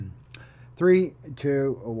Three,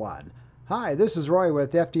 two, one. Hi, this is Roy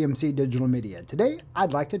with FDMC Digital Media. Today,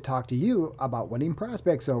 I'd like to talk to you about winning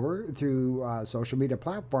prospects over through social media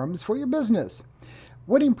platforms for your business.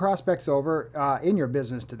 Winning prospects over in your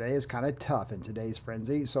business today is kind of tough in today's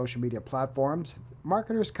frenzy. Social media platforms,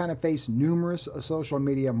 marketers kind of face numerous social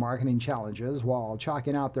media marketing challenges while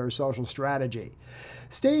chalking out their social strategy.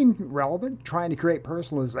 Staying relevant, trying to create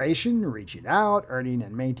personalization, reaching out, earning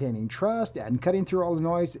and maintaining trust, and cutting through all the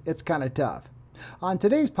noise, it's kind of tough. On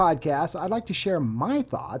today's podcast, I'd like to share my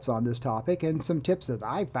thoughts on this topic and some tips that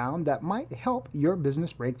I found that might help your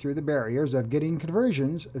business break through the barriers of getting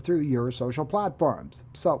conversions through your social platforms.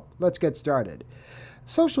 So let's get started.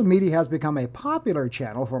 Social media has become a popular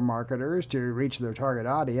channel for marketers to reach their target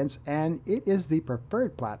audience, and it is the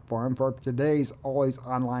preferred platform for today's always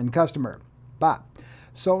online customer. But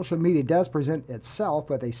social media does present itself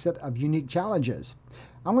with a set of unique challenges.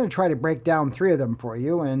 I'm going to try to break down three of them for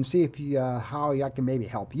you and see if how I can maybe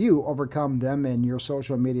help you overcome them in your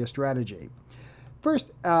social media strategy.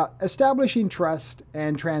 First, establishing trust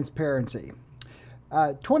and transparency.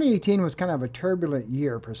 2018 was kind of a turbulent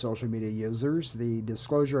year for social media users. The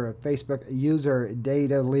disclosure of Facebook user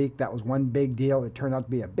data leak, that was one big deal. It turned out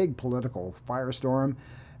to be a big political firestorm.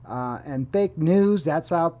 And fake news,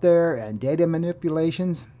 that's out there, and data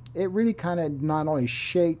manipulations. It really kind of not only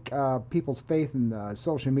shake people's faith in the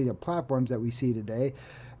social media platforms that we see today,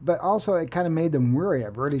 but also it kind of made them wary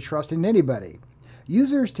of really trusting anybody.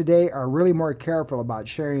 Users today are really more careful about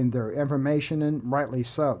sharing their information, and rightly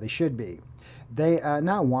so, they should be. They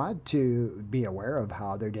now want to be aware of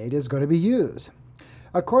how their data is going to be used.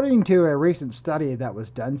 According to a recent study that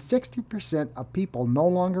was done, 60% of people no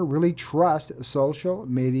longer really trust social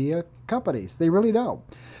media companies. They really don't.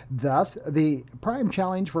 Thus, the prime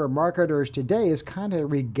challenge for marketers today is kind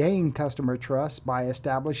of regain customer trust by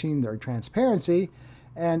establishing their transparency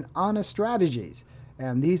and honest strategies.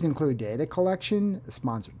 And these include data collection,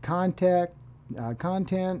 sponsored content,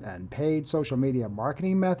 and paid social media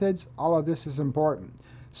marketing methods. All of this is important.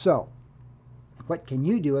 So, what can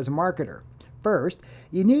you do as a marketer? First,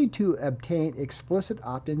 you need to obtain explicit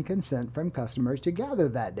opt-in consent from customers to gather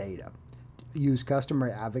that data. Use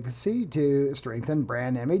customer advocacy to strengthen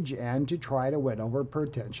brand image and to try to win over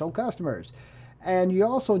potential customers. And you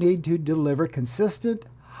also need to deliver consistent,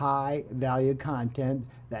 high-value content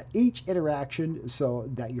that each interaction so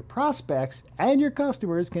that your prospects and your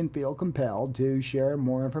customers can feel compelled to share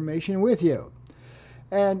more information with you.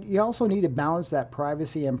 And you also need to balance that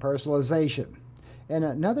privacy and personalization. And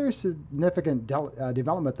another significant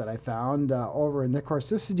development that I found and of course,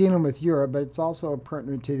 this is dealing with Europe, but it's also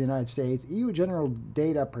pertinent to the United States. EU General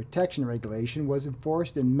Data Protection Regulation was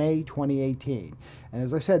enforced in May 2018. And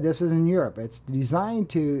as I said, this is in Europe. It's designed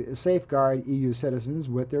to safeguard EU citizens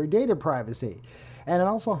with their data privacy. And it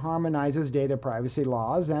also harmonizes data privacy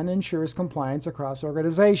laws and ensures compliance across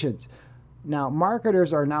organizations. Now,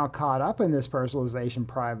 marketers are now caught up in this personalization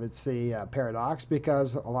privacy paradox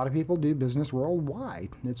because a lot of people do business worldwide.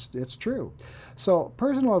 It's true. So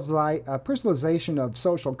personalization of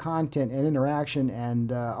social content and interaction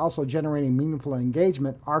and also generating meaningful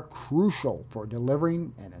engagement are crucial for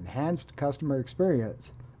delivering an enhanced customer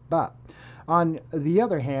experience. But on the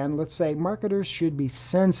other hand, let's say marketers should be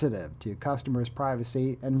sensitive to customers'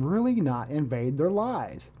 privacy and really not invade their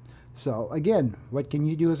lives. So again, what can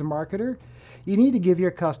you do as a marketer? You need to give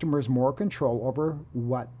your customers more control over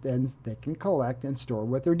what then they can collect and store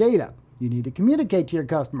with their data. You need to communicate to your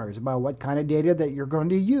customers about what kind of data that you're going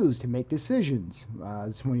to use to make decisions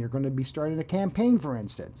when you're going to be starting a campaign, for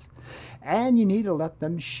instance. And you need to let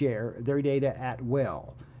them share their data at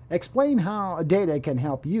will. Explain how data can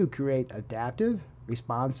help you create adaptive,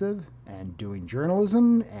 responsive, and doing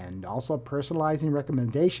journalism, and also personalizing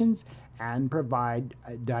recommendations and provide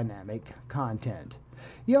dynamic content.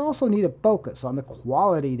 You also need to focus on the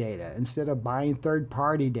quality data instead of buying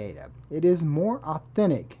third-party data. It is more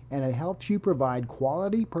authentic and it helps you provide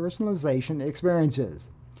quality personalization experiences.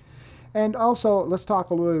 And also, let's talk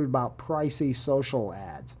a little bit about pricey social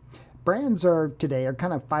ads. Brands today are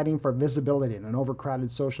kind of fighting for visibility in an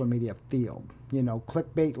overcrowded social media field. You know,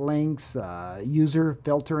 clickbait links, user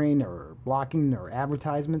filtering or blocking their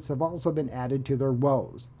advertisements have also been added to their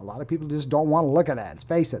woes. A lot of people just don't want to look at ads.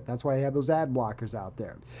 Face it, that's why they have those ad blockers out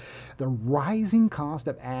there. The rising cost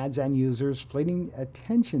of ads and users' fleeting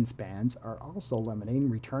attention spans are also limiting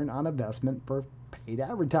return on investment for paid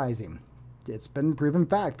advertising. It's been proven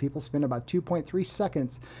fact. People spend about 2.3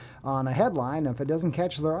 seconds on a headline. If it doesn't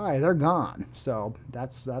catch their eye, they're gone. So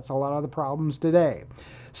that's a lot of the problems today.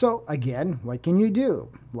 So again, what can you do?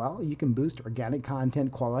 Well, you can boost organic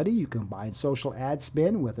content quality. You can combine social ad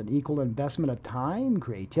spend with an equal investment of time,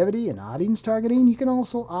 creativity, and audience targeting. You can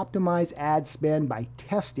also optimize ad spend by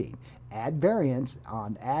testing ad variants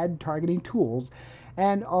on ad targeting tools.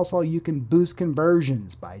 And also you can boost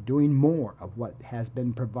conversions by doing more of what has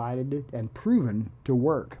been provided and proven to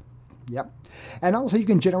work. Yep. And also you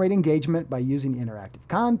can generate engagement by using interactive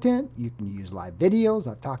content. You can use live videos.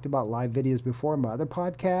 I've talked about live videos before in my other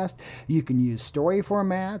podcast. You can use story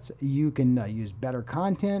formats. You can use better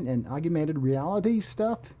content and augmented reality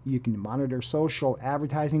stuff. You can monitor social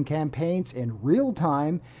advertising campaigns in real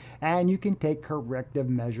time, and you can take corrective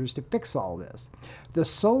measures to fix all this. The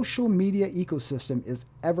social media ecosystem is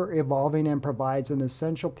ever evolving and provides an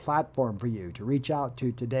essential platform for you to reach out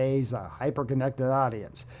to today's hyper-connected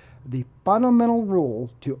audience. The fundamental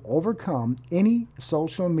rule to overcome any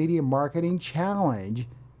social media marketing challenge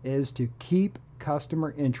is to keep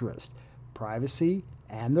customer interest, privacy,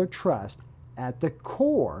 and their trust at the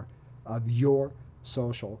core of your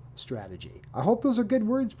social strategy. I hope those are good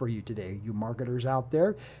words for you today, you marketers out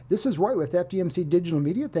there. This is Roy with FDMC Digital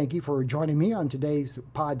Media. Thank you for joining me on today's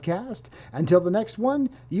podcast. Until the next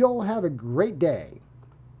one, you all have a great day.